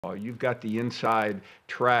You've got the inside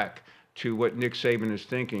track to what Nick Saban is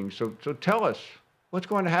thinking. So tell us, what's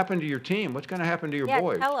going to happen to your team? What's going to happen to your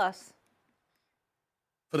boys? Yeah, tell us.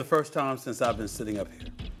 For the first time since I've been sitting up here,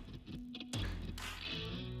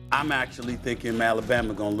 I'm actually thinking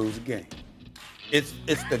Alabama going to lose a game. It's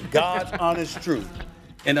the God's honest truth.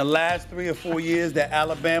 In the last 3 or 4 years that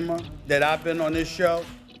Alabama, that I've been on this show,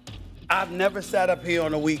 I've never sat up here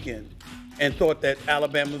on a weekend and thought that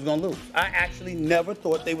Alabama was going to lose. I actually never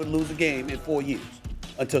thought they would lose a game in 4 years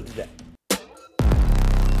until today.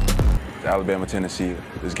 Alabama-Tennessee,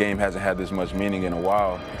 this game hasn't had this much meaning in a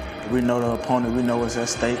while. We know the opponent, we know what's at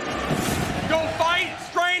stake. Go fight,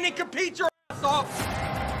 strain, and compete your ass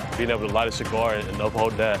off. Being able to light a cigar and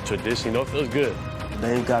uphold that tradition, it feels good.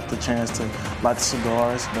 They've got the chance to light the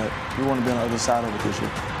cigars, but we want to be on the other side of it this year.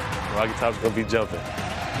 Rocky Top's going to be jumping.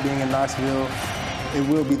 Being in Knoxville, it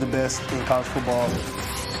will be the best in college football.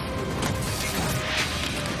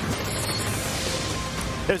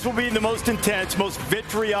 This will be the most intense, most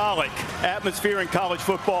vitriolic atmosphere in college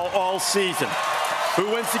football all season. Who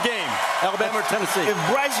wins the game, Alabama or Tennessee? If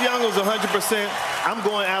Bryce Young was 100%, I'm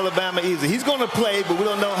going Alabama easy. He's going to play, but we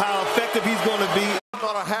don't know how effective he's going to be.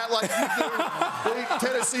 On a hat like you do, big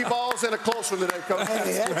Tennessee balls and a close one today, Coach.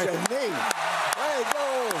 Hey, that's your knee. Hey,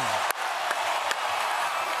 go.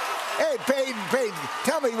 Hey, Peyton,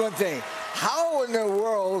 tell me one thing. How in the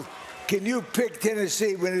world can you pick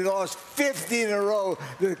Tennessee when he lost 50 in a row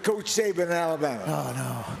to Coach Saban in Alabama? Oh,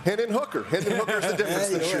 no. Hendon Hooker. Hendon Hooker's the difference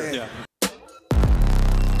this year. Yeah.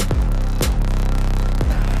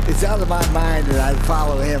 It's out of my mind that I'd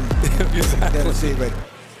follow him in Tennessee, but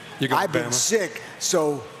I've been sick,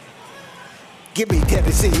 so give me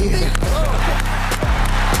Tennessee.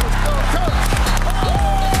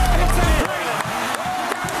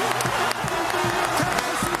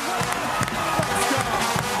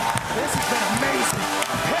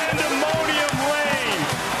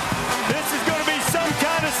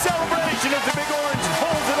 Celebration as the Big Orange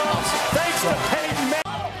pulls it off. Thanks to Peyton.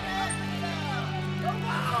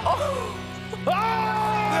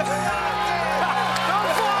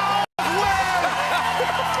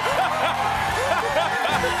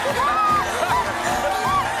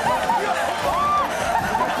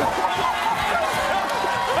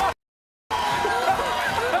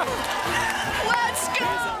 Let's go!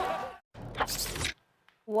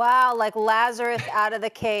 Wow, like Lazarus out of the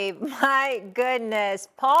cave. My goodness.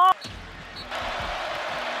 Paul.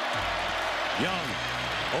 Young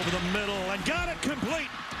over the middle and got it complete.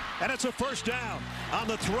 And it's a first down on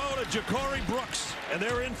the throw to Ja'Cory Brooks. And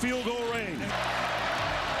they're in field goal range.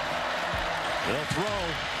 They'll throw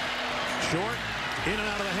short, in and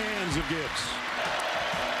out of the hands of Gibbs.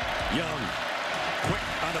 Young, quick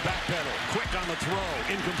on the back pedal, quick on the throw,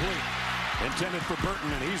 incomplete. Intended for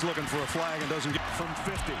Burton, and he's looking for a flag and doesn't get from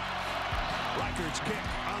 50. Reichard's kick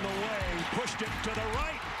on the way, pushed it to the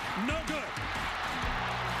right, no good.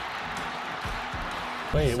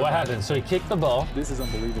 Wait, what happened? So he kicked the ball. This is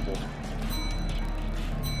unbelievable.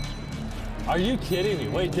 Are you kidding me?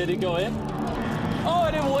 Wait, did it go in? Oh,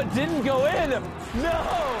 and what didn't go in? No!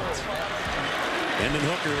 Hendon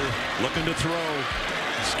Hooker looking to throw,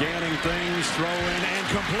 scanning things, throw in and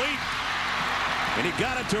complete. And he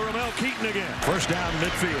got it to Ramel Keaton again. First down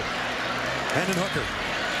midfield. Hendon Hooker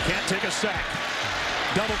can't take a sack.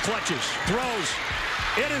 Double clutches, throws.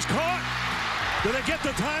 It is caught. Do they get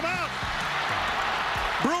the timeout?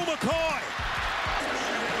 Brew McCoy.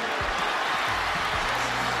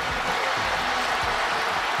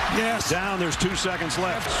 Yes. Down, there's 2 seconds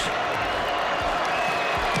left.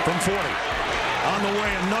 From 40. On the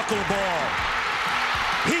way, a knuckleball.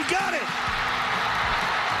 He got it.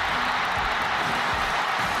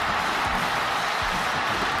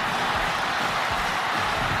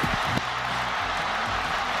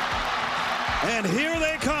 And here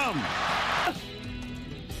they come.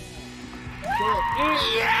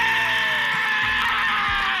 Yeah!